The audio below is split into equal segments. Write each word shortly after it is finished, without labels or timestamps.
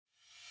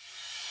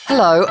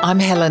Hello, I'm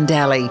Helen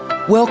Dalley.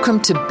 Welcome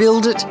to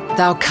Build It,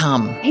 They'll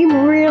Come. He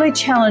really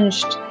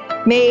challenged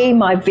me,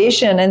 my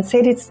vision, and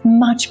said it's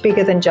much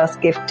bigger than just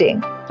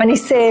gifting. And he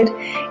said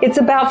it's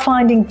about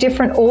finding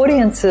different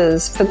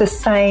audiences for the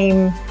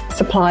same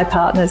supply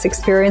partners,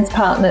 experience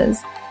partners.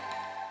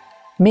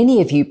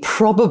 Many of you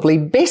probably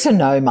better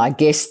know my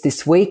guest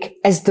this week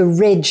as the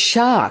Red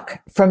Shark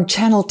from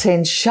Channel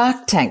 10's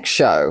Shark Tank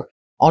show.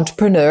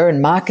 Entrepreneur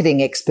and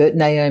marketing expert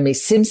Naomi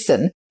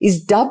Simson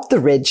is dubbed the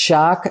Red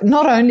Shark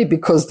not only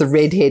because the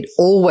redhead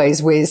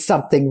always wears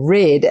something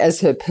red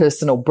as her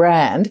personal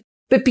brand,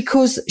 but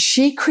because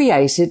she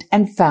created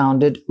and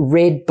founded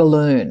Red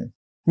Balloon.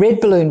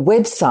 Red Balloon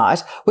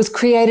website was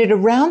created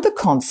around the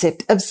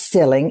concept of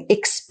selling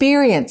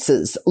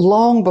experiences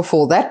long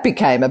before that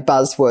became a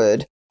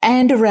buzzword,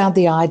 and around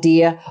the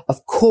idea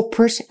of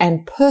corporate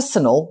and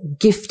personal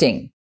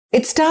gifting.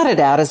 It started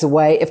out as a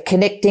way of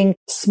connecting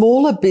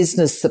smaller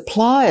business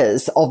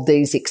suppliers of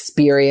these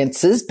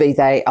experiences, be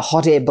they a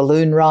hot air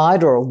balloon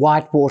ride or a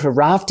whitewater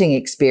rafting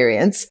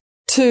experience,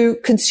 to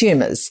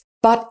consumers.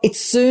 But it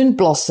soon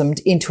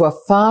blossomed into a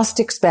fast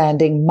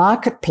expanding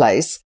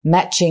marketplace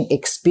matching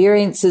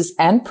experiences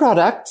and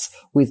products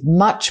with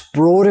much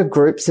broader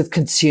groups of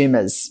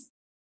consumers.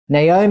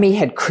 Naomi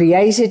had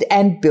created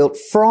and built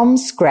from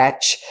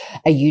scratch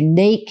a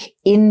unique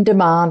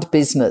in-demand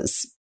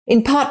business.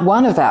 In part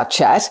one of our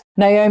chat,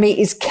 Naomi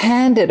is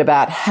candid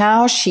about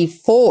how she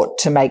fought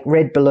to make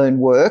Red Balloon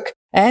work,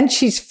 and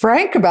she's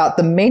frank about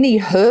the many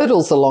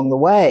hurdles along the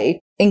way,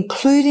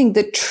 including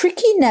the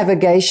tricky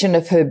navigation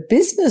of her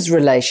business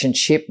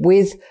relationship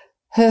with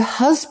her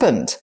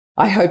husband.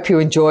 I hope you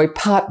enjoy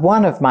part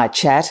one of my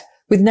chat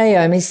with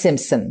Naomi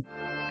Simson.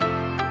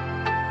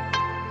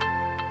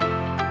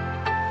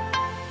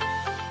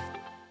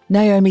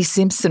 Naomi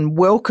Simson,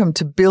 welcome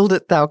to Build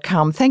It, They'll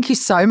Come. Thank you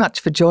so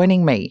much for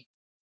joining me.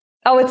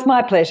 Oh, it's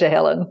my pleasure,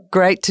 Helen.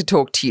 Great to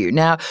talk to you.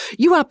 Now,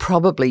 you are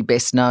probably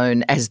best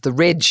known as the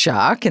Red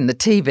Shark in the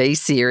TV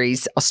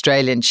series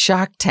Australian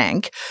Shark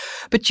Tank,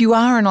 but you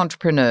are an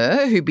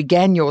entrepreneur who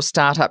began your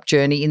startup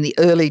journey in the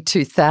early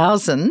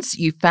 2000s.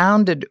 You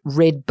founded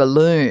Red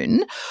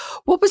Balloon.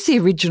 What was the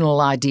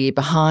original idea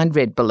behind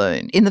Red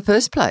Balloon in the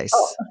first place?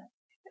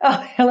 Oh,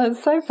 Helen,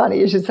 it's so funny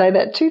you should say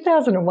that.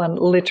 2001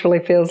 literally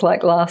feels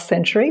like last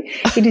century.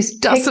 It is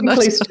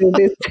technically still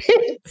this.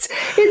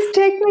 It's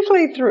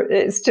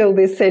technically still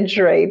this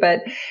century,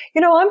 but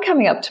I'm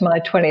coming up to my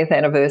 20th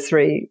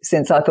anniversary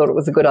since I thought it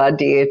was a good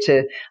idea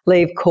to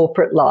leave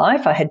corporate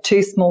life. I had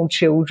 2 small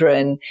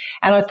children,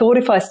 and I thought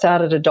if I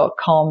started a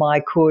 .com,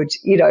 I could,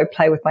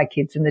 play with my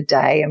kids in the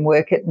day and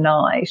work at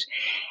night.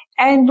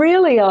 And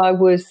really,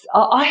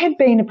 I had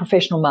been a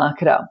professional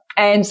marketer.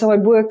 And so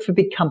I'd worked for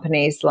big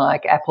companies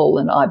like Apple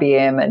and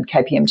IBM and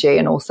KPMG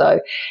and also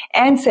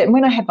Ansett. And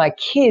when I had my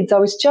kids, I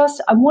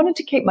wanted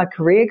to keep my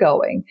career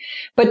going,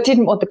 but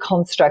didn't want the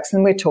constructs.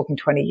 And we're talking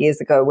 20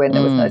 years ago when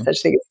there was no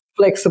such thing as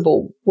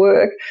flexible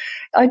work.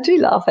 I do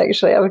laugh,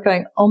 actually. I was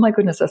going, oh my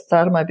goodness, I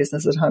started my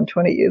business at home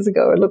 20 years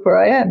ago and look where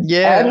I am.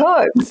 Yeah. At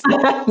home.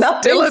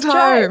 Still at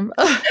home.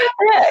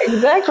 Yeah,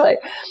 exactly.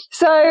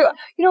 So,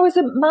 I was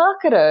a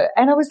marketer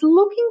and I was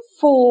looking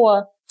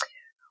for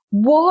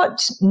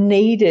what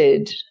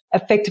needed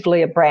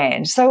effectively a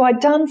brand. So I'd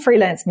done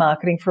freelance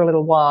marketing for a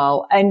little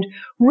while, and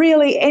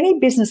really any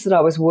business that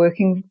I was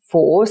working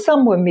for,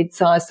 some were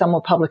mid-sized, some were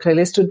publicly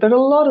listed, but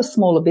a lot of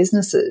smaller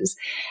businesses.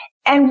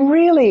 And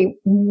really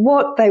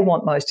what they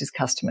want most is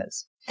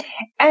customers.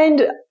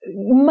 And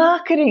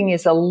marketing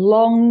is a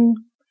long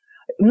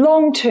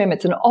term,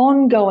 it's an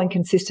ongoing,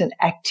 consistent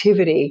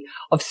activity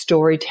of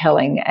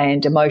storytelling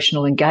and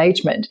emotional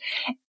engagement.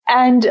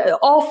 And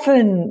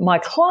often my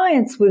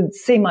clients would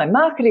see my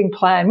marketing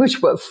plan,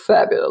 which were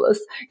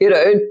fabulous,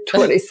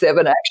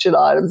 27 action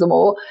items or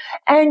more.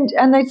 And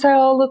they'd say,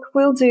 oh, look,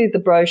 we'll do the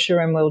brochure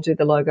and we'll do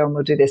the logo and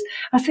we'll do this.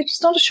 I said,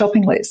 it's not a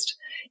shopping list.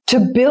 To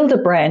build a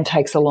brand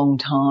takes a long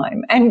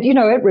time. And,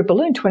 at Red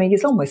Balloon, 20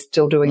 years on, we're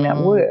still doing that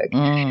work.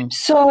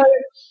 So...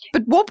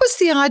 But what was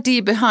the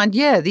idea behind,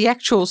 the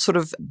actual sort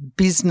of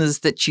business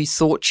that you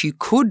thought you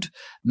could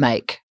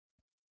make?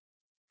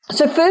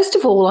 So first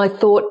of all, I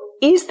thought,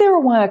 is there a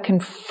way I can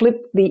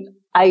flip the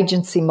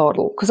agency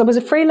model? Because I was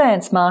a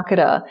freelance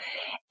marketer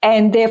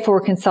and therefore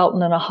a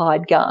consultant and a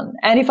hired gun.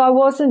 And if I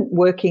wasn't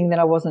working, then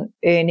I wasn't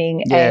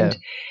earning. Yeah.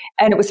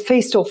 And it was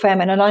feast or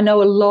famine. And I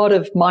know a lot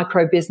of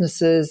micro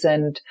businesses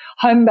and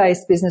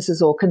home-based businesses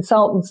or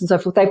consultants and so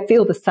forth, they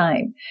feel the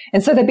same.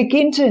 And so they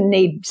begin to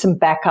need some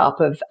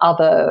backup of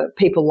other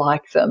people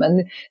like them.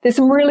 And there's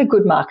some really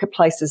good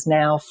marketplaces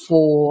now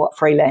for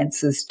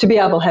freelancers to be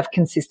able to have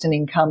consistent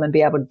income and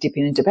be able to dip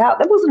in and dip out.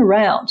 That wasn't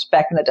around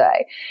back in the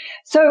day.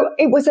 So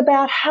it was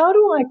about, how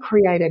do I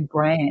create a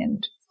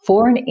brand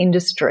for an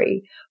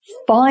industry,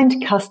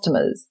 find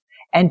customers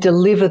and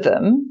deliver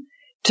them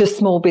to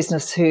small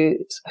business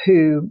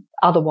who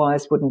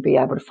otherwise wouldn't be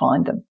able to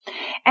find them.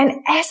 And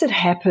as it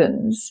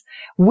happens,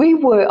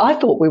 I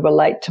thought we were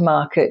late to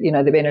market, you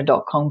know, the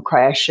Bena.com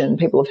crash, and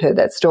people have heard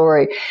that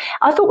story.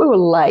 I thought we were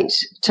late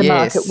to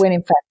market when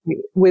in fact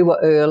we were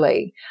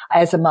early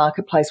as a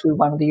marketplace. We were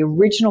one of the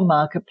original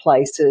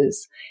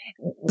marketplaces.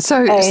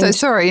 So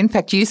sorry, in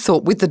fact, you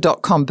thought with the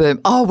 .com boom,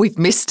 we've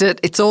missed it.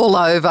 It's all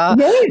over.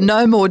 Yes.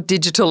 No more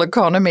digital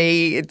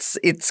economy.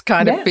 It's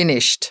kind of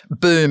finished.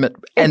 Boom.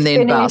 And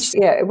then bust.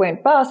 Yeah, it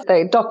went bust.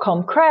 The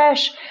 .com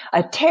crash,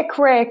 a tech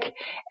wreck,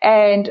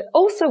 and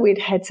also we'd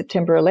had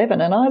September 11,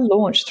 and I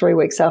launched 3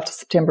 weeks after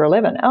September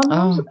 11.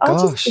 I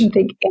just didn't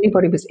think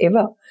anybody was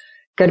ever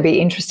going to be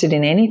interested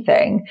in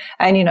anything.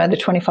 And, you know, the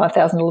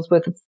 $25,000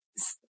 worth of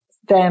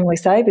family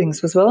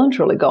savings was well and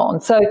truly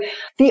gone. So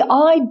the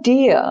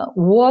idea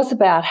was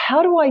about,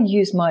 how do I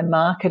use my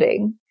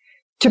marketing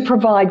to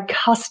provide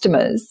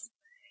customers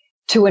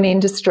to an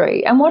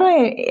industry? And what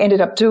I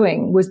ended up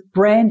doing was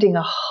branding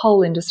a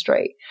whole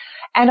industry.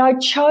 And I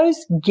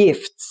chose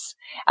gifts.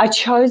 I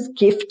chose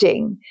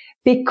gifting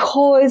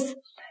because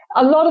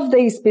a lot of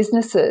these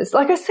businesses,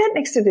 like I sat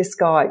next to this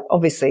guy,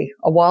 obviously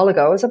a while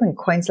ago, I was up in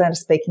Queensland, a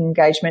speaking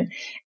engagement,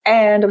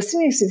 and I was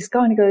sitting next to this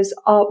guy and he goes,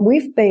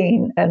 we've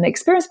been an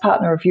experienced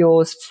partner of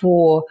yours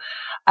for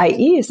 8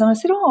 years. And I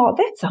said,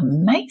 that's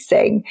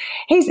amazing.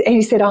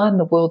 He said, I'm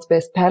the world's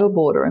best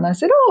paddleboarder. And I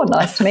said,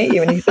 nice to meet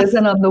you. And he says,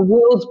 and I'm the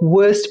world's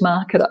worst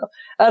marketer.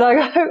 And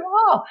I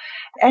go,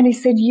 And he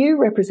said, you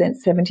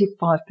represent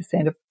 75%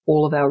 of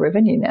all of our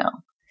revenue now.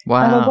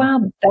 Wow. And I go,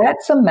 wow,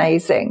 that's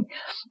amazing.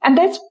 And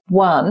that's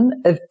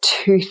one of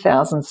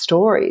 2,000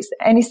 stories.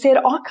 And he said,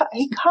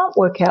 he can't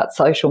work out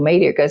social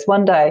media. He goes,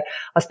 one day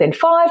I spend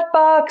 $5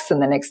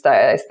 and the next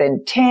day I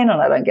spend 10 and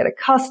I don't get a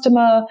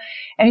customer.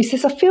 And he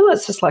says, I feel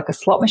it's just like a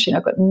slot machine.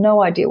 I've got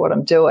no idea what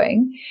I'm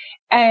doing.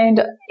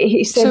 And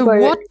he said, so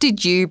what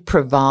did you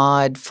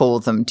provide for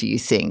them, do you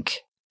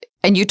think?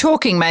 And you're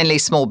talking mainly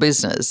small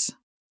business.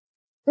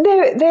 We've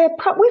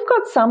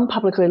got some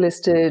publicly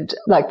listed,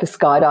 like the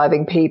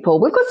skydiving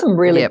people. We've got some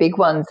really big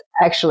ones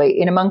actually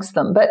in amongst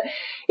them, but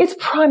it's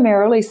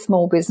primarily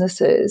small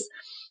businesses.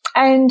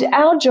 And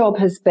our job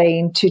has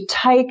been to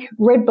take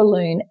Red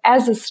Balloon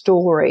as a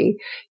story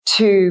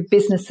to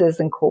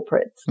businesses and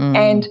corporates.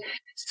 And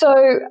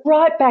so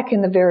right back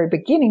in the very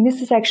beginning,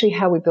 this is actually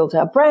how we built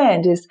our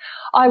brand. Is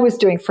I was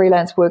doing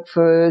freelance work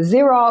for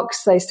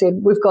Xerox. They said,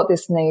 we've got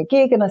this new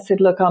gig. And I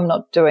said, look, I'm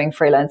not doing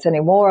freelance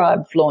anymore.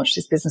 I've launched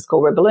this business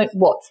called Red Balloon.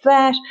 What's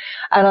that?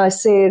 And I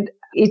said,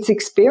 it's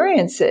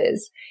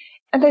experiences.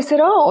 And they said,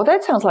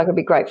 that sounds like it'd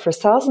be great for a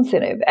sales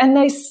incentive. And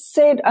I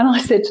said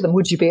to them,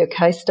 would you be a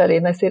case study?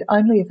 And they said,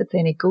 only if it's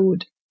any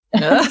good.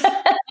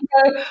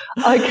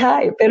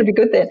 Okay, better be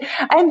good then.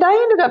 And they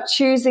ended up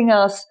choosing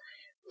us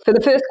for the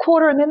first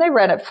quarter, and then they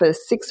ran it for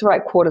 6 or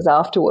 8 quarters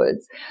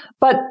afterwards.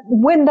 But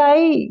when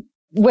they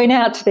went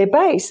out to their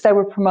base, they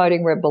were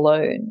promoting Red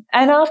Balloon.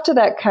 And after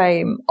that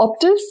came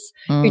Optus,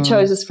 who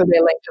chose us for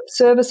their Length of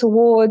Service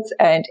Awards.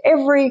 And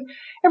every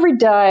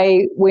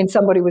day when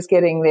somebody was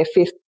getting their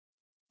 5th,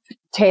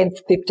 10th,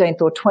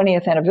 15th or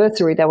 20th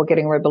anniversary, they were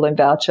getting a Red Balloon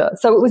voucher.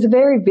 So it was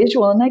very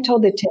visual, and they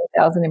told their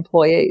 10,000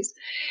 employees.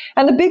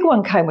 And the big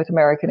one came with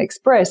American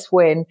Express,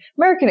 when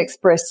American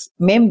Express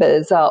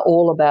members are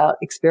all about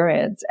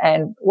experience.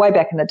 And way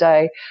back in the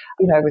day,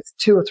 you know, with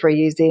 2 or 3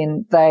 years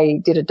in,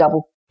 they did a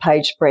double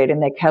page spread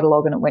in their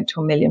catalogue and it went to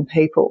 1 million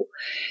people.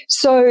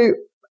 So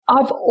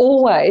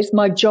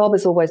my job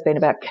has always been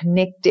about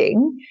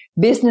connecting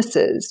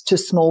businesses to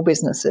small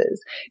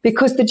businesses,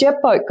 because the jet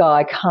boat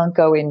guy can't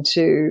go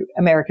into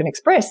American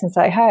Express and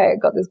say, hey, I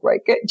got this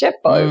great jet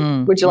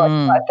boat. Would you like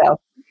 5,000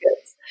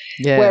 tickets?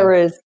 Yeah.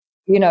 Whereas,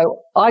 you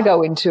know, I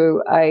go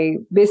into a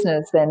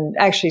business, and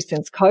actually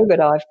since COVID,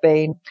 I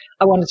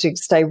wanted to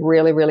stay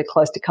really, really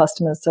close to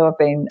customers. So I've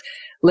been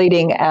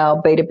leading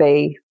our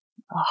B2B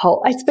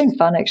it's been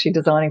fun actually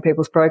designing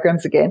people's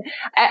programs again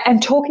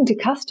and talking to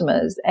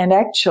customers. And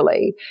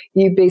actually,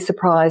 you'd be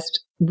surprised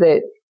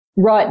that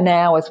right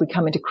now, as we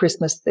come into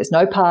Christmas, there's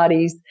no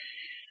parties,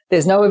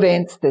 there's no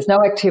events, there's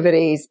no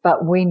activities,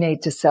 but we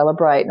need to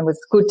celebrate. And it was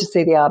good to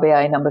see the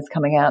RBA numbers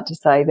coming out to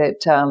say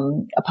that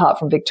apart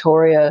from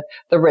Victoria,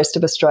 the rest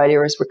of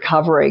Australia is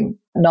recovering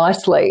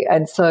nicely.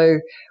 And so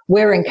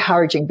we're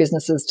encouraging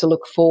businesses to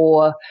look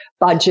for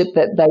budget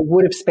that they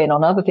would have spent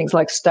on other things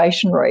like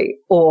stationery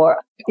or,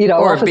 you know,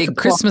 or a big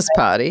Christmas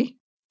party.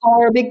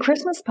 Or a big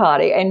Christmas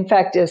party. In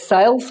fact,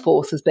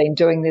 Salesforce has been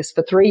doing this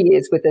for 3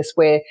 years with us,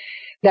 where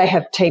they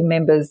have team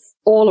members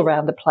all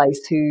around the place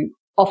who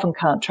often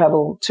can't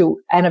travel to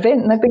an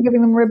event, and they've been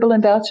giving them Red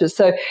Balloon vouchers.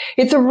 So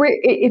it's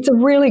a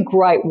really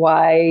great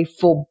way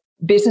for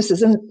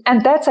businesses,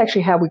 and that's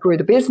actually how we grew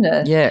the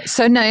business. Yeah.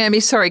 So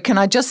Naomi, sorry, can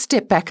I just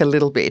step back a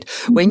little bit?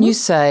 When you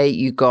say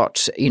you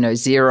got, you know,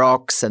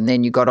 Xerox, and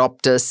then you got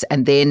Optus,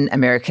 and then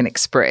American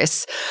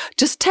Express,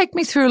 just take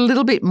me through a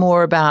little bit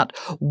more about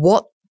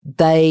what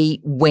they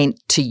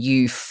went to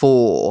you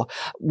for.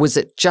 Was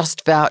it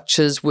just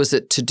vouchers? Was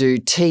it to do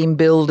team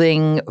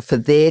building for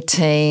their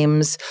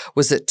teams?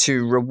 Was it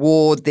to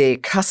reward their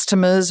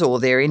customers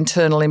or their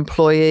internal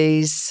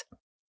employees?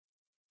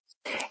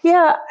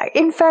 Yeah.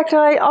 In fact,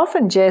 I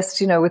often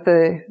jest,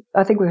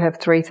 I think we have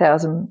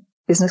 3,000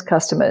 business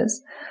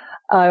customers.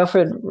 I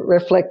often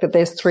reflect that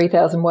there's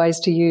 3,000 ways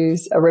to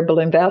use a Red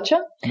Balloon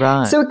voucher.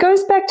 Right. So it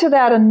goes back to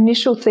that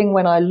initial thing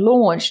when I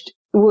launched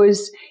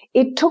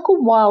it took a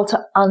while to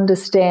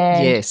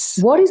understand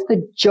what is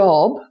the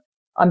job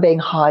I'm being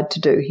hired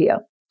to do here.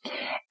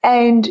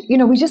 And,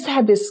 we just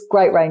had this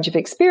great range of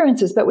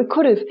experiences, but we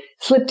could have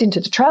slipped into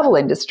the travel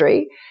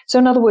industry. So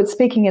in other words,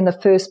 speaking in the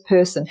first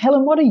person,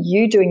 Helen, what are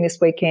you doing this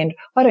weekend?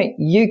 Why don't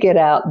you get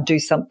out and do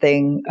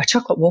something, a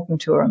chocolate walking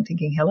tour, I'm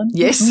thinking, Helen?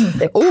 Yes.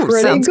 Oh,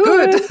 sounds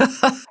good.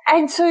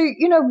 And so,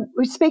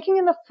 we're speaking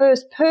in the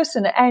first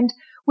person, and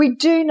we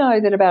do know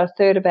that about a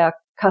third of our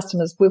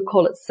customers, we'll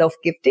call it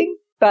self-gifting.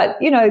 But,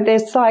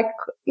 there's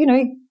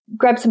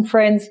grab some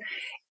friends,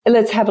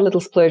 let's have a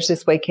little splurge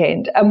this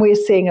weekend. And we're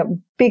seeing a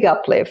big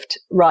uplift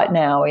right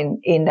now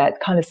in that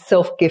kind of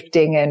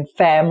self-gifting and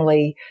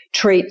family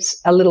treats,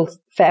 a little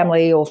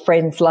family or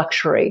friends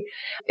luxury.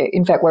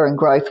 In fact, we're in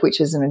growth, which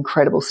is an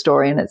incredible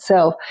story in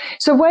itself.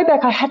 So way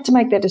back, I had to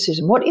make that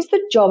decision. What is the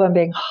job I'm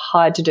being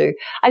hired to do?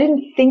 I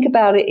didn't think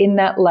about it in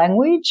that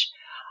language,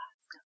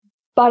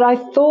 but I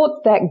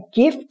thought that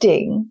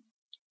gifting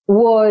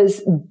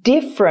was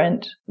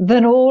different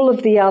than all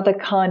of the other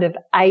kind of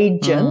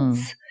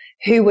agents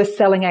who were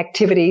selling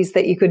activities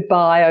that you could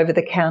buy over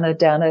the counter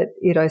down at,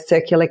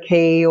 Circular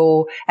Quay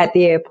or at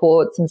the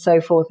airports and so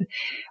forth.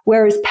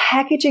 Whereas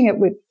packaging it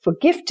for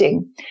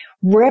gifting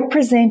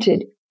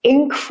represented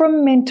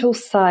incremental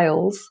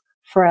sales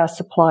for our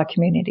supply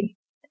community.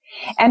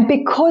 And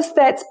because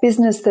that's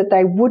business that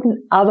they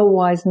wouldn't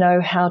otherwise know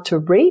how to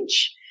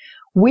reach,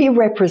 we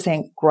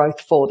represent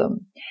growth for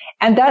them.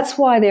 And that's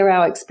why they're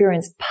our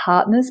experienced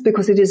partners,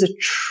 because it is a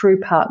true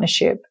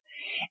partnership.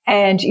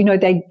 And,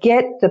 they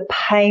get the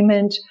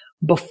payment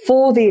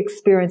before the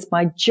experience.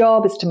 My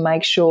job is to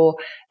make sure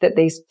that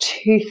these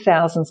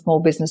 2,000 small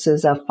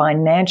businesses are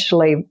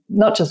financially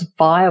not just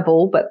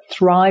viable, but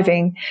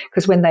thriving,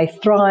 because when they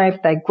thrive,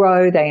 they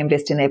grow, they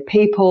invest in their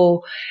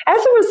people. As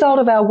a result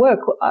of our work,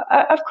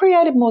 I've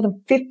created more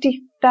than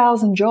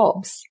 50,000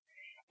 jobs.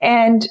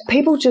 And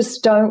people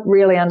just don't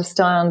really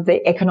understand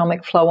the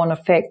economic flow on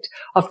effect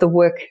of the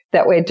work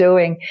that we're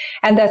doing.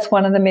 And that's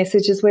one of the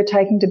messages we're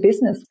taking to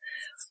business.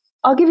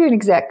 I'll give you an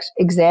exact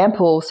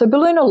example. So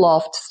Balloon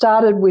Aloft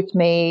started with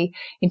me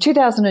in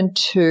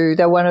 2002.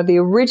 They're one of the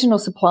original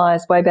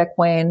suppliers way back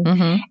when.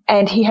 Mm-hmm.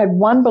 And he had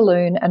one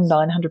balloon and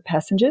 900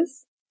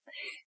 passengers.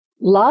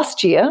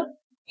 Last year,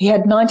 he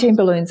had 19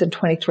 balloons and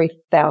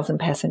 23,000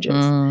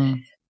 passengers.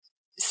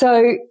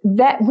 So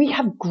that we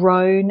have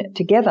grown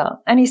together.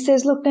 And he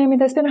says, look, Naomi,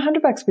 they spend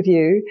 $100 with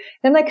you.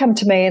 Then they come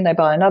to me and they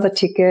buy another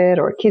ticket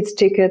or a kid's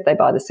ticket. They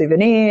buy the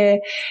souvenir,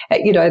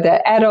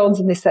 the add-ons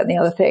and this, that, and the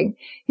other thing.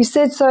 He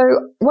said, so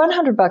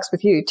 $100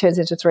 with you turns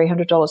into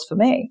 $300 for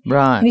me.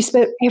 Right. And he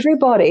said,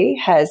 everybody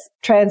has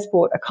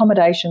transport,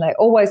 accommodation. They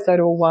always go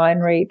to a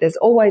winery. There's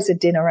always a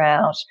dinner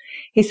out.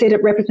 He said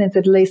it represents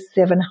at least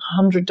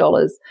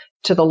 $700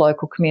 to the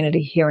local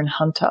community here in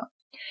Hunter.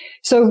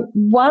 So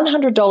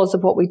 $100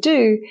 of what we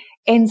do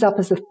ends up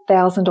as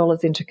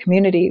 $1,000 into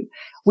community,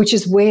 which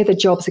is where the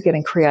jobs are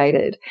getting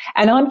created.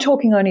 And I'm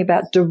talking only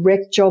about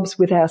direct jobs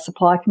with our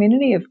supply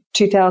community of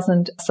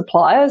 2,000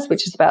 suppliers,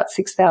 which is about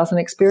 6,000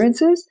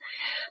 experiences,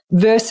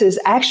 versus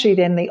actually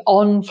then the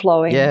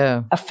on-flowing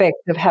effect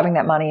of having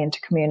that money into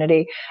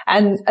community.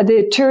 And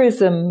the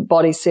tourism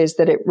body says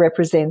that it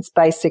represents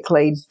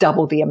basically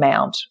double the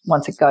amount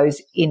once it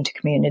goes into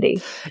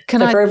community.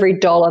 For every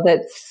dollar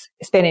that's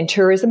spent in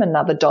tourism,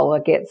 another dollar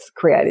gets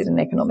created in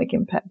economic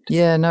impact.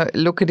 Yeah, no,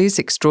 look, it is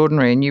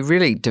extraordinary and you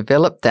really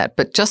developed that.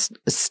 But just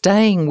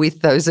staying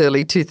with those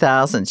early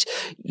 2000s,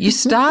 you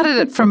started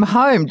it from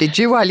home, did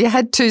you, while you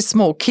had two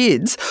small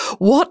kids?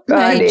 What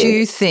made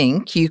you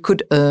think you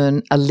could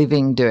earn a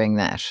living doing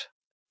that?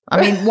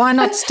 I mean, why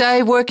not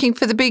stay working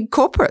for the big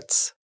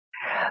corporates?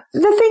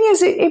 The thing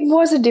is, it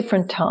was a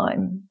different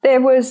time.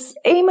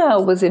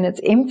 Email was in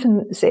its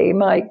infancy.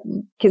 My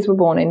kids were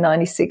born in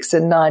 96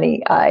 and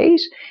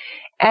 98.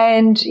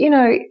 And,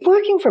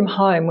 working from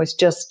home was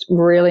just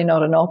really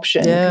not an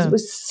option because it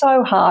was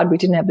so hard. We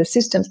didn't have the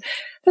systems.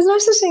 There's no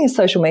such thing as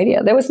social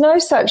media. There was no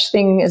such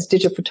thing as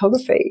digital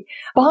photography.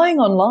 Buying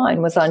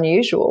online was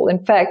unusual.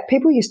 In fact,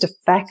 people used to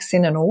fax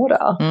in an order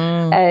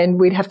and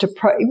we'd have to,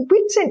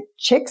 we'd send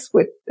checks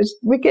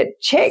we'd get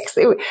checks.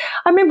 I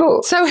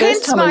remember. So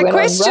hence my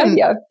question,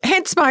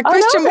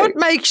 what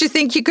makes you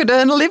think you could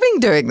earn a living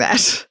doing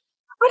that?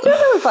 I don't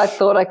know if I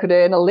thought I could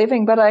earn a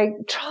living, but I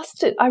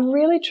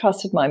really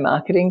trusted my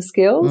marketing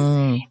skills.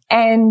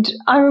 And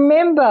I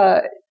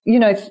remember,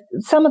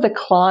 some of the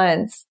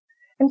clients,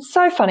 and it's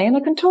so funny, and I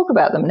can talk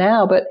about them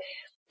now, but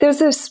there was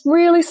this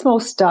really small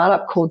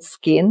startup called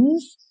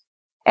Skins,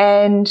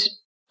 and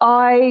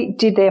I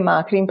did their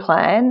marketing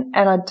plan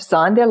and I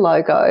designed their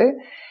logo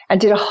and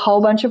did a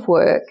whole bunch of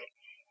work.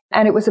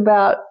 And it was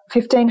about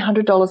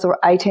 $1,500 or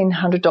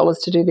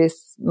 $1,800 to do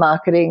this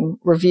marketing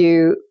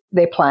review,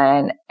 their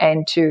plan,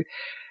 and to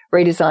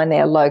redesign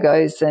their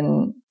logos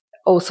and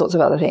all sorts of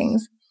other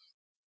things.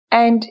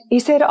 And he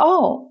said,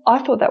 oh, I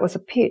thought that was a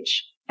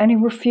pitch. And he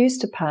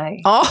refused to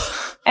pay.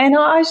 Oh. And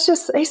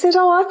he said,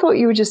 oh, I thought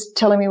you were just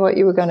telling me what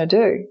you were going to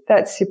do.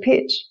 That's your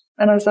pitch.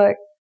 And I was like,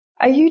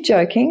 are you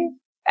joking?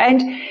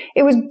 And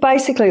it was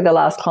basically the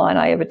last client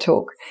I ever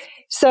took.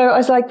 So I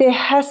was like, there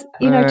has,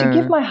 to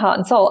give my heart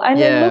and soul. And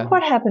then look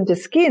what happened to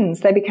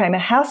Skins. They became a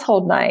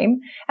household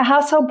name, a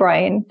household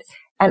brand,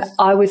 and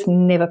I was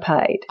never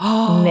paid.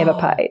 Never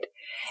paid.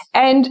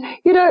 And,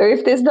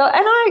 if there's not,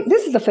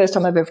 this is the first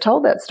time I've ever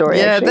told that story.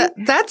 Yeah,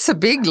 actually. that's a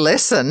big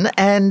lesson.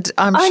 And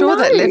I'm sure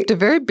that left a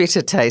very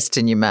bitter taste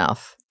in your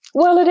mouth.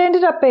 Well, it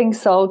ended up being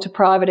sold to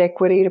private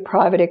equity.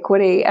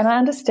 And I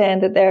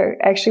understand that they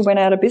actually went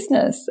out of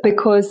business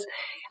because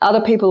other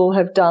people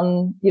have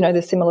done,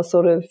 the similar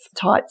sort of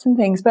tights and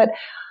things. But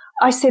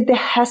I said there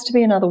has to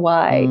be another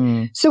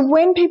way. So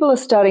when people are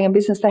starting a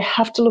business, they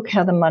have to look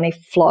how the money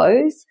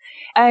flows.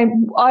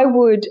 And I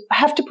would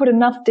have to put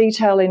enough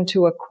detail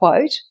into a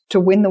quote to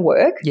win the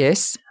work.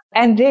 Yes.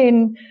 And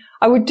then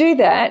I would do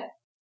that.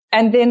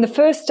 And then the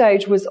first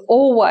stage was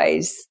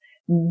always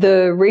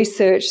the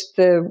research,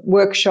 the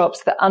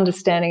workshops, the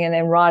understanding, and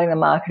then writing the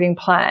marketing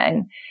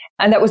plan.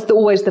 And that was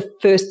always the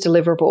first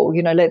deliverable.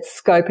 Let's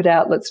scope it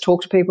out. Let's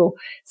talk to people.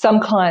 Some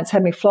clients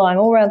had me flying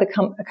all around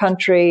the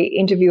country,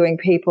 interviewing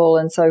people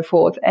and so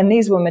forth. And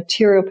these were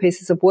material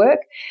pieces of work.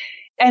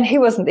 And he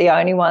wasn't the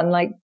only one.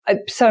 Like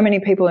so many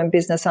people in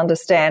business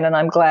understand, and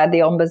I'm glad the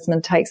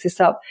Ombudsman takes this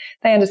up.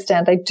 They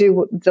understand they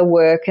do the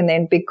work, and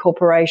then big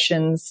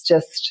corporations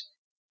just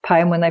pay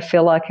them when they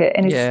feel like it.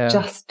 And it's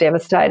just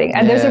devastating.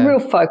 And there's a real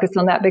focus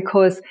on that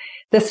because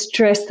the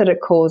stress that it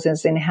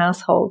causes in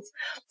households.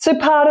 So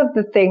part of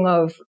the thing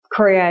of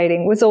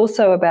creating was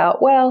also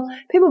about, well,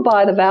 people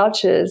buy the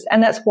vouchers,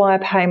 and that's why I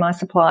pay my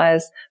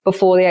suppliers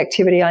before the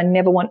activity. I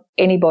never want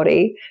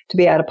anybody to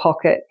be out of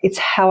pocket. It's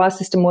how our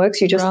system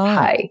works. You just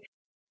pay.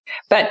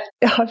 But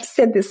I've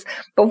said this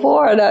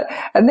before,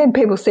 and then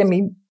people send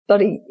me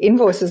bloody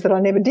invoices that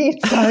I never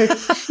did. So,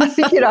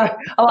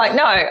 I'm like,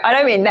 no, I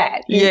don't mean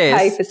that. You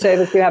pay for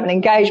service. You have an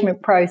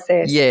engagement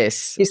process.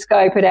 Yes. You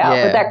scope it out.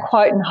 But that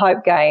quote and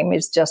hope game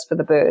is just for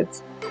the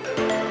birds.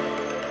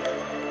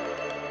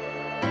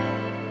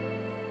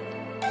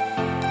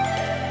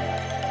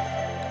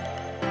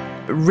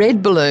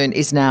 Red Balloon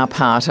is now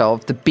part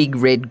of the Big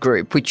Red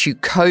Group, which you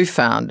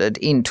co-founded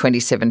in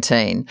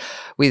 2017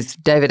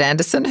 with David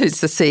Anderson,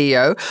 who's the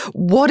CEO.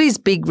 What is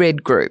Big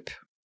Red Group?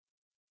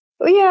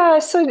 Yeah,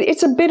 so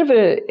it's a bit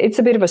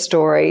of a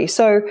story.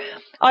 So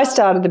I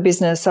started the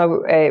business at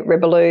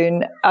Red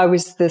Balloon. I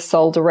was the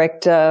sole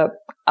director.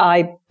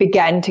 I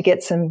began to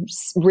get some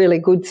really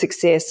good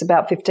success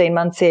about 15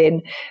 months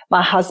in.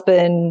 My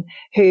husband,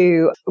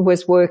 who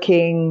was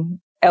working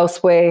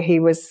elsewhere, he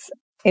was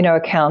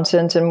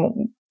accountant.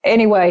 And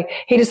anyway,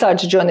 he decided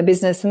to join the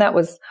business, and that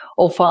was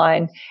all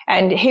fine.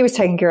 And he was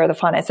taking care of the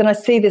finance. And I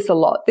see this a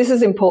lot. This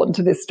is important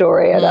to this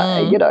story,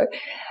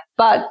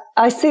 But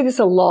I see this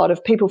a lot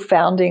of people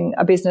founding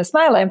a business,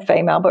 male and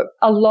female, but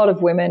a lot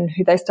of women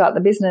who they start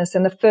the business,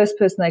 and the first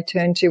person they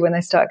turn to when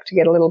they start to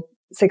get a little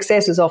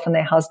success is often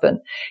their husband.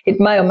 It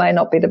may or may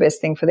not be the best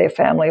thing for their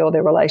family or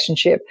their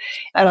relationship.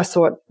 And I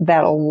saw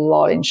that a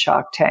lot in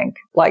Shark Tank,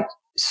 like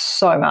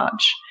so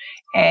much.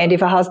 And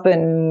if a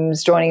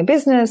husband's joining a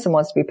business and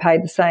wants to be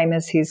paid the same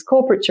as his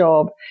corporate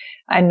job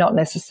and not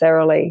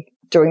necessarily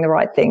doing the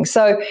right thing.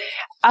 So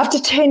after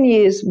 10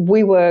 years,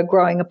 we were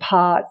growing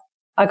apart.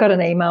 I got an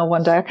email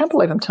one day. I can't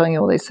believe I'm telling you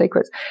all these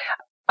secrets.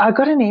 I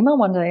got an email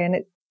one day, and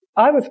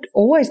I would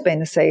always been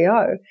the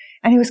CEO,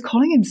 and he was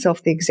calling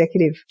himself the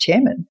executive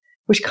chairman,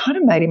 which kind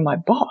of made him my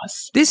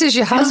boss. This is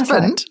your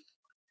husband?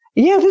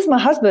 Yeah, this is my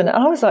husband. And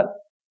I was like,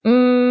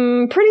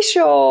 pretty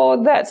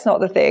sure that's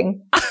not the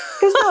thing.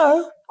 Because no,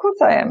 of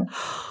course I am.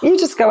 You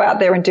just go out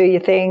there and do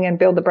your thing and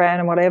build the brand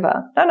and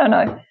whatever. No.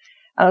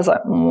 And I was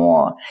like,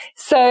 more.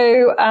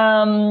 So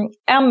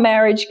our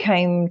marriage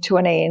came to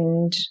an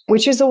end,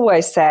 which is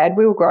always sad.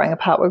 We were growing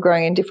apart. We were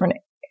growing in different.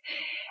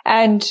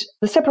 And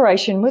the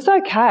separation was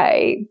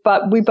okay,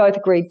 but we both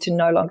agreed to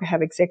no longer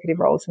have executive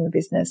roles in the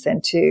business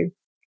and to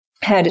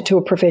hand it to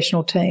a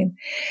professional team,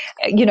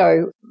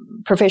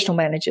 professional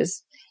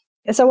managers.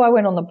 And so I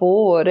went on the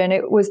board, and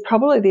it was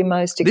probably the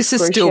most excruciating. This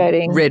is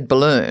still Red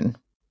Balloon.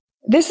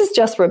 This is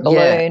just Red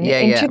Balloon.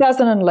 In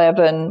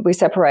 2011, we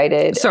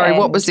separated. Sorry,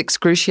 what was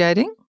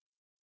excruciating?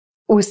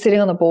 We were sitting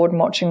on the board and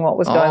watching what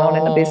was going on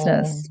in the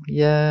business.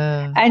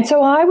 Yeah. And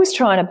so I was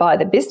trying to buy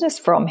the business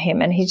from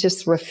him, and he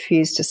just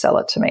refused to sell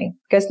it to me.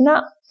 He goes,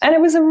 nah. And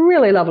it was a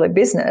really lovely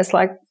business,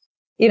 like,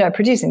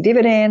 producing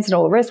dividends and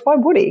all the rest. Why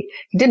would he?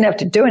 He didn't have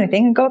to do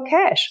anything and got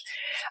cash.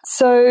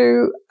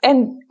 So,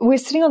 and we're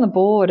sitting on the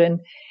board, and,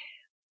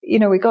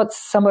 we got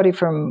somebody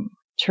from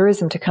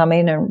tourism to come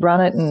in and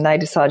run it, and they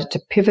decided to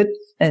pivot,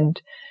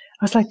 and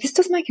I was like, this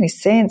doesn't make any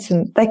sense.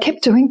 And they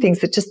kept doing things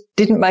that just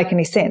didn't make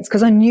any sense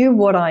because I knew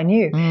what I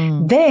knew.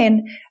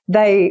 Then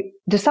they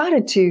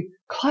decided to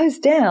close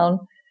down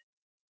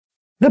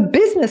the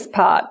business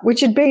part,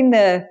 which had been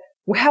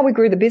how we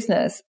grew the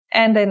business.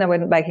 And then they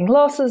weren't making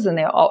losses, and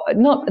they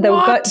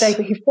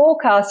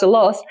forecast a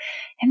loss.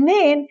 And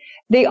then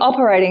the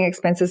operating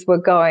expenses were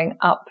going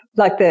up,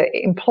 like the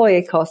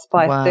employee costs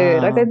by a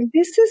third. I go,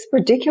 this is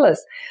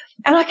ridiculous.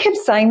 And I kept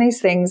saying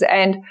these things.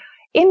 And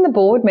in the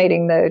board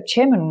meeting, the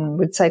chairman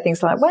would say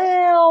things like,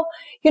 well,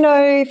 if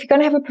you're going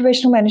to have a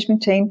professional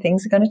management team,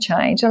 things are going to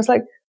change. I was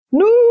like,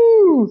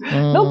 no,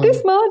 not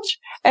this much.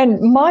 And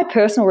my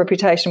personal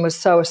reputation was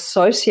so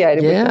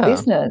associated with the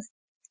business.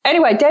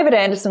 Anyway, David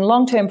Anderson,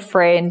 long-term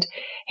friend,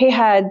 he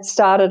had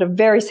started a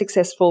very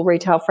successful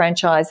retail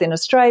franchise in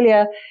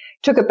Australia,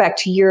 took it back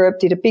to Europe,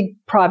 did a big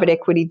private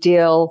equity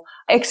deal,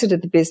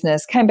 exited the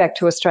business, came back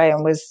to Australia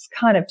and was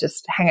kind of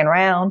just hanging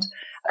around,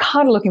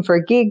 kind of looking for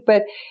a gig.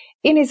 But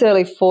in his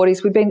early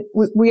 40s,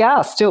 we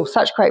are still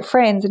such great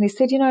friends. And he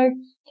said,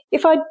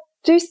 if I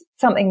do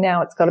something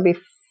now, it's got to be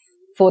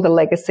for the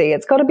legacy.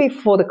 It's got to be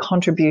for the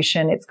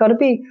contribution. It's got to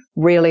be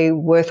really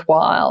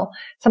worthwhile,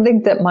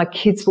 something that my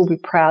kids will be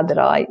proud that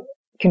I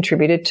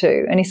contributed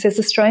to. And he says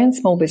Australian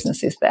small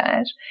business is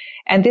that.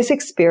 And this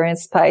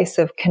experience space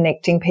of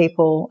connecting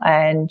people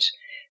and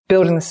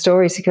building the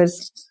stories, he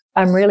goes,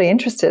 I'm really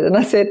interested. And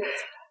I said,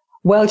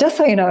 well, just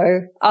so you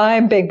know,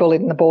 I'm being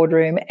bullied in the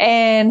boardroom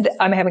and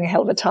I'm having a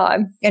hell of a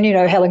time. And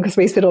Helen, because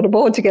we sit on a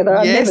board together,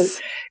 I'm never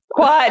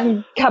quiet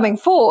and coming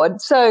forward.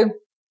 So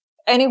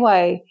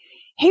anyway,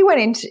 he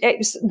went into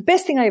the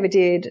best thing I ever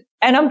did,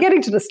 and I'm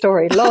getting to the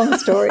story, long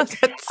story.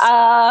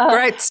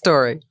 Great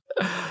story.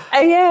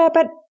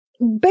 But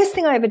best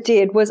thing I ever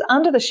did was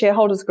under the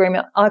shareholders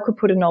agreement, I could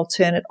put an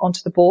alternate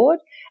onto the board,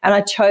 and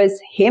I chose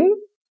him,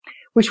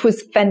 which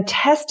was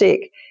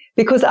fantastic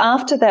because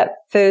after that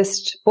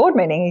first board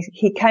meeting,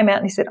 he came out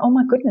and he said, oh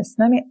my goodness,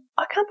 Naomi,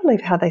 I can't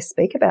believe how they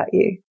speak about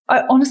you.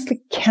 I honestly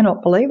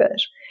cannot believe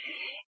it.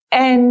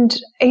 And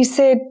he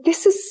said,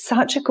 this is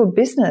such a good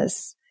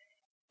business.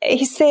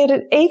 He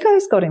said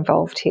egos got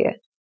involved here.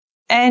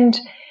 And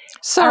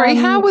sorry,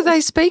 how were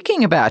they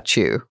speaking about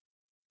you?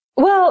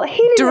 Well,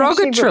 he didn't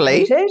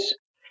derogatorily. Actually repeat it.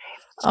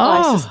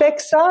 I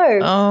suspect so.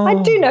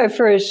 I do know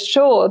for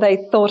sure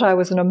they thought I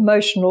was an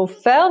emotional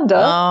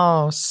founder.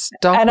 Oh,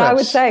 stop and it. I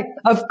would say,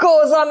 of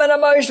course I'm an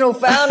emotional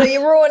founder.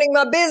 You're ruining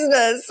my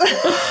business.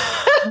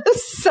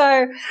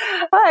 So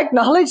I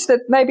acknowledged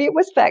that maybe it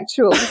was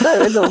factual, so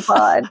it was all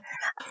fine.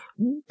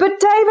 But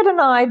David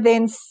and I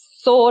then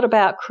thought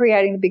about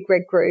creating the Big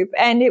Red Group,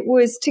 and it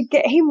was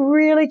he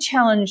really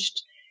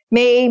challenged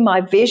me,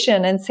 my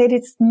vision, and said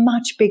it's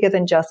much bigger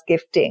than just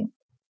gifting.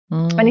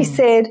 And he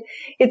said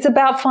it's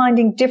about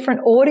finding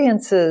different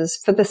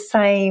audiences for the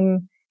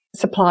same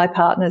supply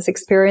partners,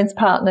 experience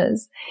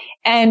partners.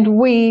 And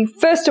we,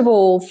 first of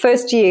all,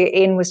 first year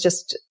in was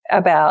just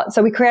about,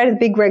 so we created the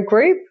Big Red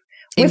Group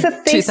with a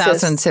thesis.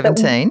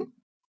 2017?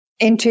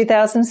 In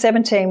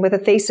 2017, with a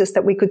thesis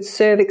that we could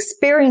serve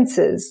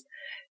experiences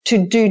to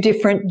do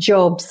different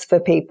jobs for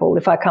people,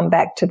 if I come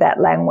back to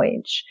that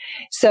language.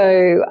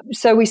 So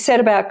we set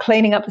about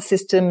cleaning up the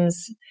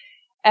systems,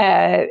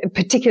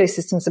 particular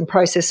systems and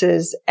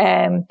processes,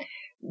 and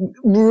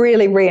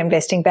really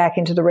reinvesting back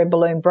into the Red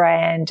Balloon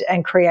brand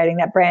and creating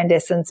that brand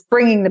essence,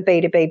 bringing the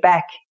B2B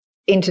back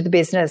into the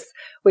business,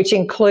 which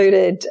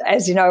included,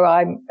 as you know,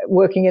 I'm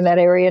working in that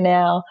area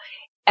now.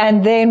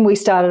 And then we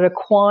started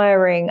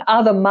acquiring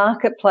other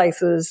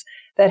marketplaces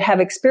that have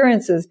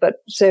experiences but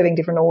serving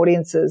different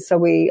audiences. So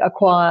we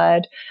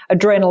acquired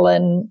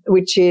Adrenaline,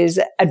 which is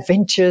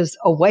Adventures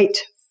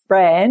Await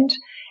brand.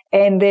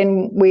 And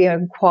then we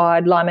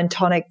acquired Lime and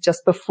Tonic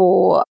just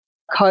before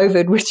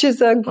COVID, which is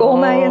a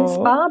gourmet and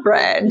spa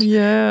brand.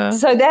 Yeah.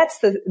 So that's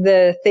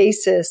the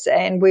thesis,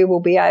 and we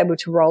will be able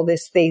to roll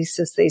this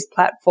thesis, these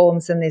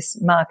platforms and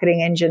this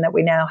marketing engine that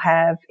we now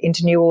have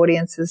into new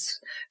audiences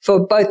for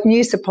both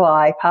new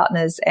supply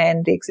partners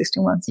and the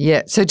existing ones.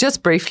 Yeah. So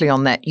just briefly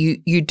on that,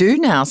 you do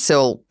now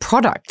sell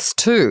products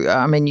too.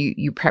 I mean,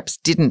 you perhaps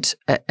didn't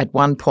at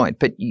one point,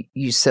 but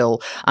you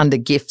sell under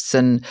gifts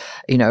and,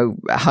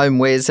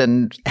 homewares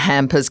and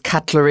hampers,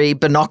 cutlery,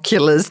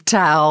 binoculars,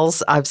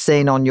 towels I've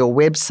seen on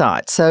your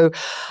website. So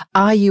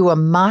are you a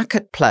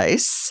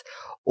marketplace,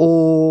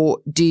 or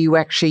do you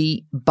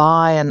actually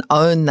buy and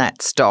own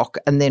that stock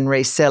and then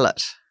resell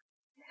it?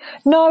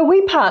 No,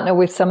 we partner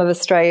with some of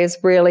Australia's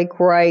really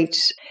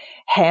great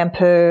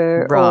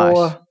hamper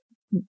or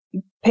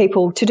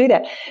people to do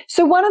that.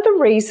 So one of the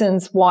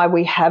reasons why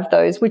we have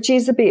those, which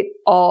is a bit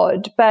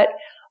odd, but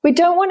we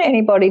don't want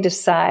anybody to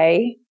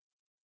say,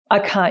 I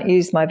can't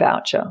use my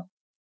voucher.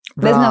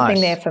 There's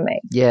nothing there for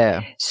me.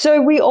 Yeah.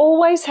 So we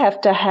always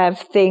have to have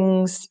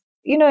things,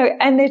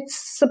 and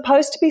it's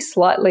supposed to be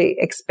slightly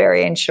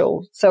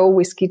experiential, so a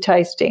whiskey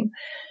tasting.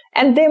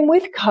 And then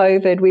with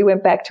COVID, we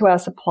went back to our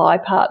supply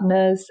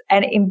partners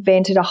and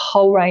invented a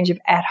whole range of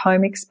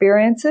at-home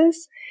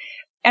experiences.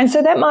 And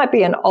so that might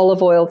be an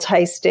olive oil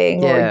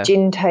tasting or a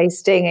gin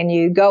tasting, and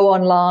you go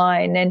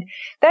online, and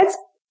that's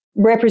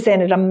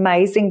represented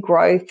amazing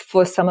growth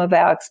for some of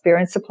our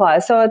experienced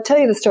suppliers. So I'll tell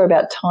you the story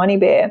about Tiny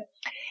Bear.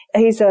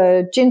 He's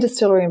a gin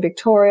distiller in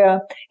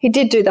Victoria. He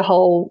did do the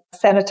whole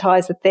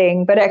sanitizer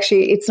thing, but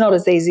actually it's not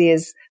as easy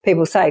as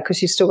people say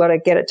because you've still got to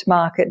get it to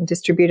market and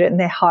distribute it,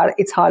 and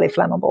it's highly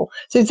flammable.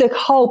 So it's a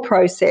whole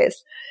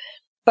process.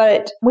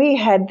 But we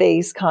had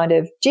these kind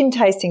of gin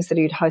tastings that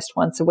he'd host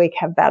once a week,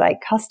 have about 8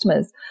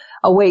 customers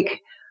a week.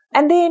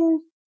 And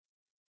then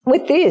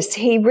with this,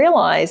 he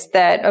realised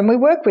that, and we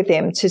work with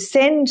them to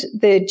send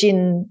the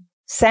gin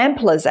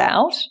samplers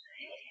out,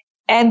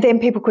 and then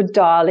people could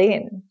dial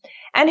in.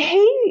 And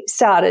he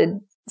started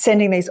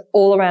sending these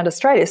all around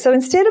Australia. So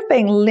instead of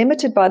being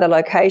limited by the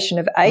location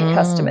of 8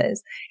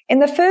 customers, in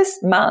the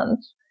first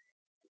month,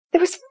 there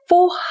was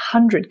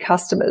 400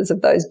 customers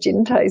of those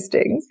gin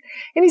tastings.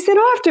 And he said,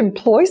 I have to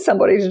employ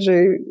somebody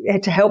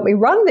to help me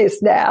run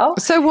this now.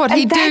 So what,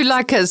 he'd do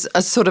like a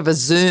sort of a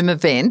Zoom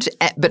event,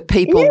 but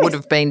people would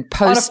have been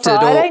posted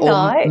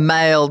or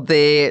mailed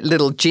their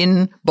little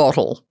gin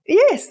bottle.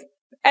 Yes.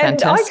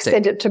 And Fantastic. I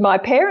sent it to my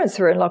parents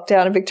who were in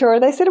lockdown in Victoria.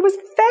 They said it was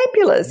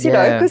fabulous, you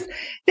know, because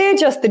they're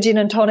just the gin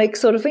and tonic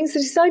sort of things. So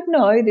he said,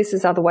 no, this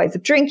is other ways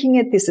of drinking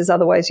it. This is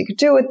other ways you could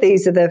do it.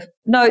 These are the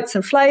notes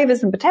and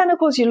flavours and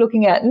botanicals you're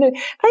looking at. And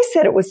they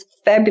said it was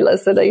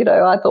fabulous. And, you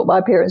know, I thought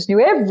my parents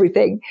knew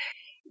everything.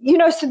 You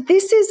know, so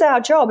this is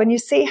our job. And you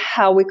see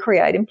how we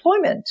create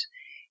employment.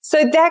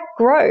 So that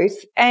growth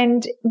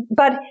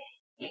but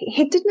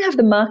he didn't have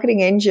the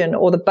marketing engine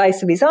or the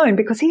base of his own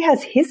because he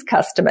has his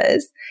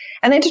customers.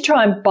 And then to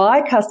try and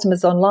buy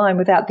customers online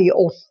without the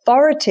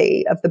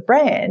authority of the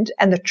brand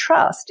and the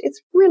trust,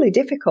 it's really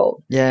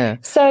difficult. Yeah.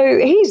 So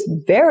he's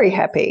very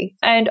happy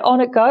and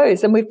on it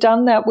goes. And we've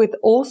done that with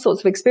all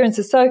sorts of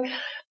experiences. So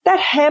that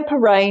hamper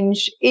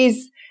range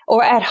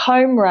or at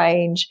home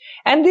range.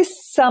 And this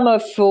summer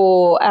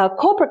for our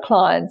corporate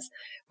clients,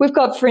 we've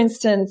got, for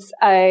instance,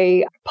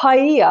 a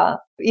paella,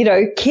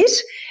 kit.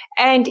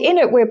 And in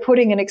it, we're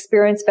putting an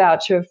experience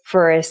voucher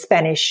for a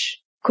Spanish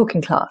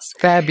cooking class.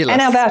 Fabulous.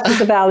 And our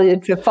vouchers are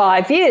valid for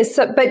 5 years.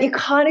 But you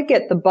kind of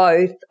get the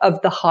both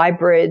of the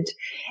hybrid.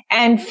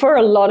 And for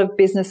a lot of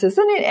businesses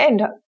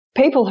and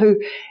people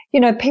who,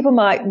 people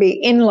might be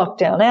in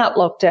lockdown, out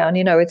lockdown,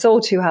 it's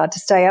all too hard to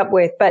stay up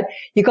with. But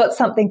you got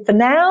something for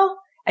now.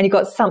 And you've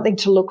got something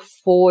to look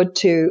forward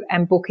to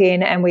and book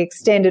in. And we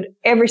extended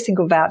every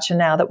single voucher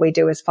now that we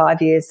do is 5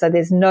 years. So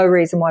there's no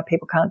reason why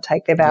people can't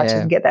take their vouchers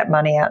and get that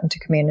money out into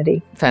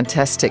community.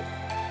 Fantastic.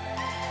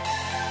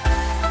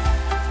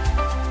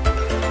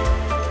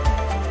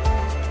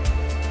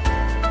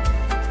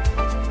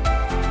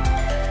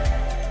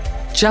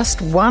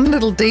 Just one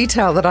little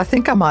detail that I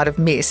think I might have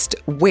missed.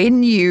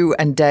 When you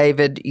and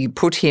David, you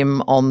put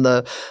him on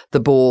the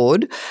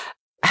board,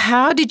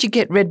 how did you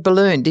get Red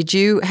Balloon? Did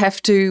you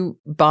have to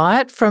buy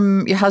it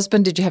from your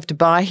husband? Did you have to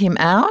buy him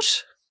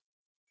out?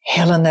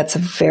 Helen, that's a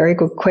very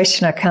good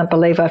question. I can't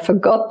believe I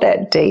forgot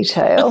that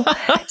detail.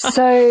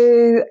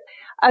 So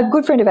a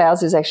good friend of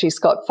ours is actually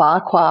Scott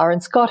Farquhar,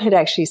 and Scott had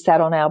actually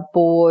sat on our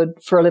board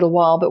for a little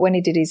while, but when he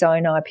did his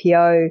own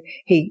IPO,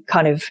 he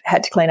kind of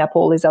had to clean up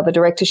all his other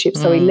directorships.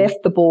 So he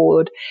left the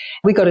board.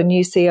 We got a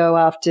new CEO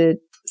after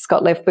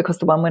Scott left because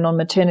the one went on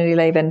maternity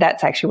leave, and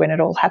that's actually when it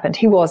all happened.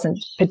 He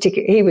wasn't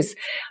he was a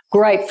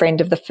great friend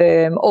of the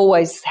firm,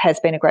 always has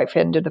been a great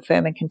friend of the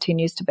firm and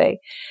continues to be.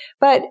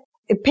 But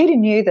Peter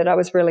knew that I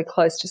was really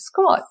close to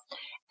Scott.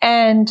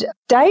 And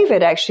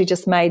David actually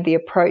just made the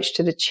approach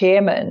to the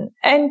chairman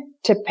and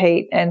to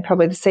Pete and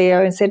probably the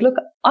CEO and said, look,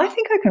 I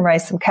think I can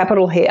raise some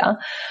capital here.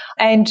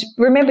 And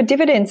remember,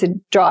 dividends had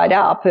dried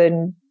up,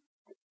 and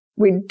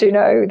we do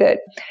know that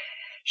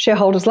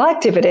shareholders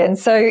like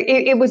dividends. So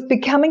it was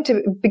beginning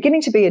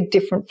to be a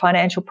different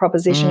financial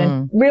proposition,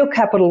 and real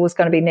capital was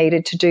going to be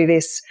needed to do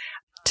this.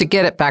 To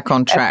get it back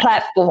on track. A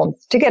platform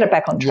to get it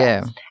back on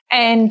track. Yeah.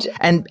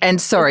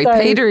 And sorry,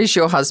 so, Peter is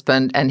your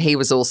husband, and he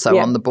was also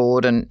on the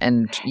board,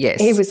 and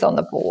yes. He was on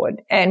the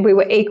board, and we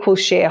were equal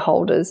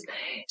shareholders.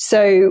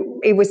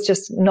 So it was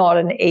just not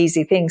an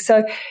easy thing.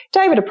 So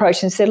David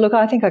approached and said, look,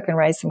 I think I can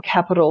raise some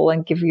capital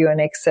and give you an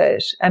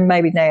exit, and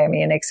maybe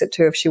Naomi an exit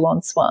too if she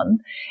wants one,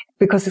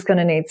 because it's going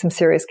to need some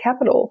serious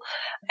capital.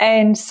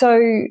 And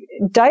so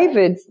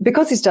David,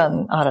 because he's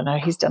done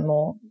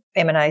more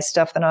M&A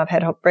stuff than I've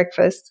had hot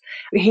breakfasts,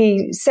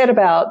 he set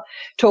about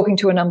talking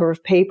to a number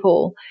of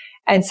people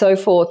and so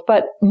forth.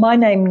 But my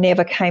name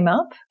never came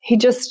up. He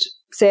just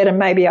said, and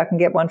maybe I can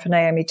get one for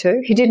Naomi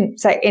too. He didn't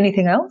say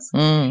anything else.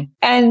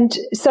 And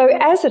so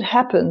as it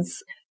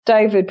happens,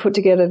 David put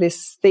together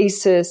this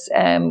thesis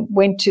and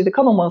went to the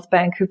Commonwealth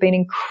Bank, who've been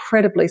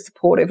incredibly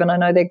supportive. And I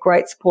know they're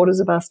great supporters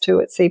of us too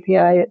at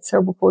CPA, at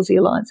Cerebral Palsy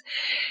Alliance.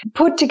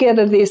 Put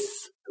together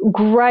this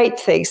great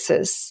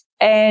thesis,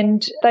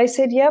 and they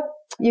said, yep,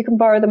 you can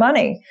borrow the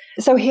money.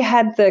 So he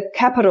had the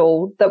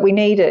capital that we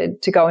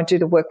needed to go and do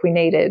the work we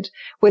needed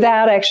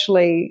without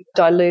actually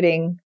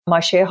diluting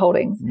my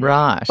shareholding.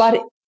 Right.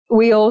 But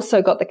we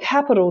also got the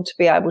capital to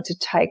be able to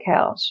take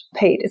out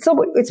Pete. It's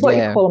what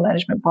you call a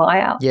management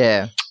buyout.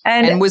 Yeah.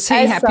 And was he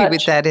happy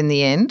with that in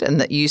the end, and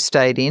that you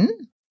stayed in?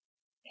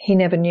 He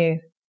never knew.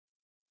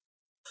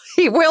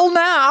 He will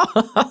now.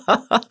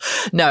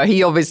 No,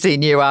 he obviously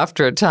knew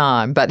after a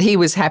time, but he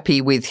was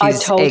happy with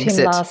his exit. I told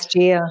him last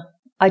year.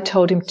 I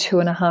told him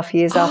 2.5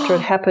 years after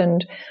it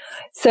happened.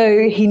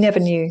 So he never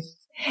knew.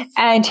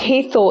 And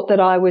he thought that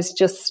I was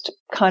just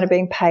kind of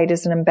being paid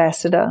as an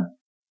ambassador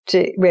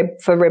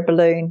for Red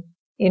Balloon,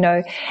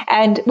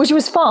 and which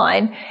was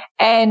fine.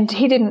 And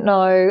he didn't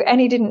know,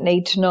 and he didn't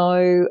need to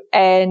know.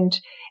 And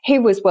he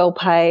was well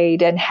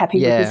paid and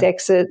happy with his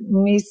exit.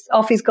 And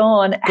he's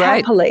gone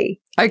happily.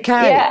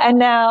 Okay. Yeah, and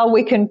now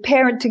we can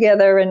parent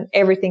together and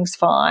everything's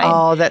fine.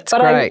 Oh, that's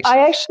great.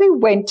 I actually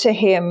went to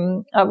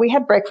him. We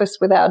had breakfast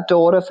with our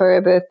daughter for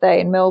her birthday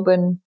in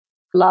Melbourne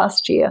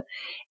last year.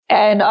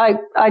 And I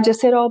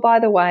just said, oh, by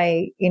the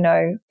way,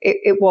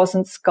 it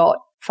wasn't Scott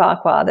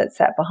Farquhar that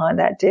sat behind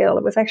that deal.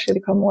 It was actually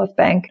the Commonwealth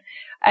Bank.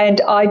 And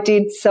I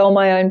did sell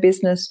my own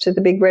business to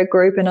the Big Red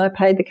Group and I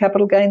paid the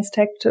capital gains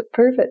tax to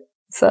prove it.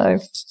 So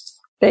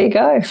there you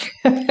go.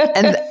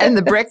 and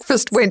the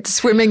breakfast went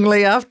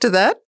swimmingly after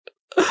that?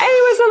 He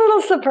was a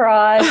little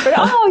surprised, but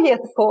yes,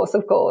 of course,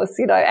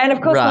 and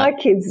of course my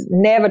kids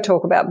never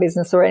talk about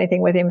business or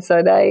anything with him,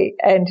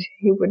 and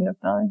he wouldn't have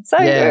known. So,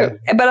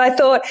 but I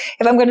thought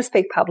if I'm going to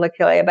speak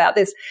publicly about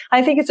this,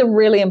 I think it's a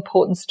really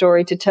important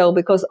story to tell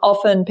because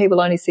often people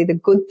only see the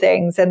good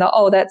things and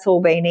that's all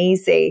been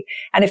easy.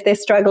 And if they're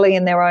struggling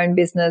in their own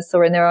business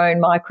or in their own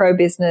micro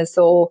business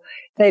or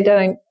they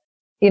don't,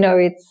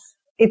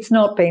 it's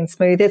not been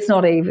smooth. It's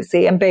not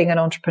easy. And being an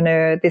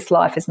entrepreneur, this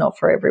life is not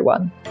for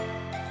everyone.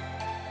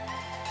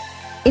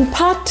 In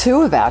part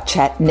 2 of our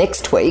chat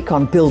next week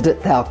on Build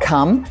It They'll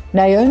Come,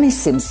 Naomi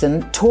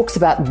Simpson talks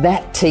about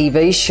that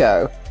TV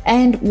show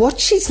and what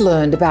she's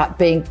learned about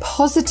being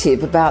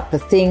positive about the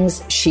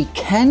things she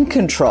can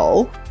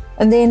control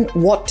and then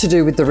what to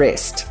do with the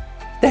rest.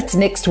 That's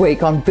next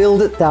week on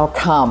Build It They'll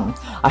Come.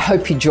 I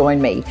hope you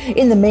join me.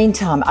 In the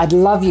meantime, I'd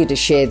love you to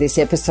share this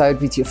episode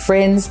with your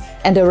friends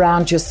and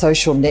around your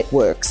social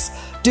networks.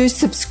 Do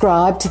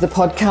subscribe to the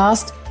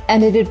podcast.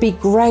 And it'd be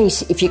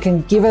great if you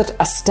can give it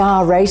a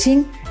star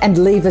rating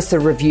and leave us a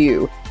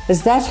review,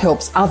 as that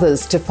helps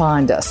others to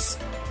find us.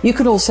 You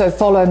can also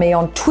follow me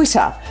on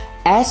Twitter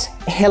at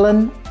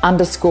Helen_Dalley,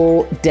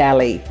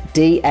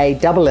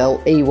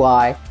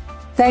 Dalley.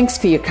 Thanks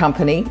for your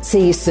company.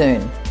 See you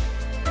soon.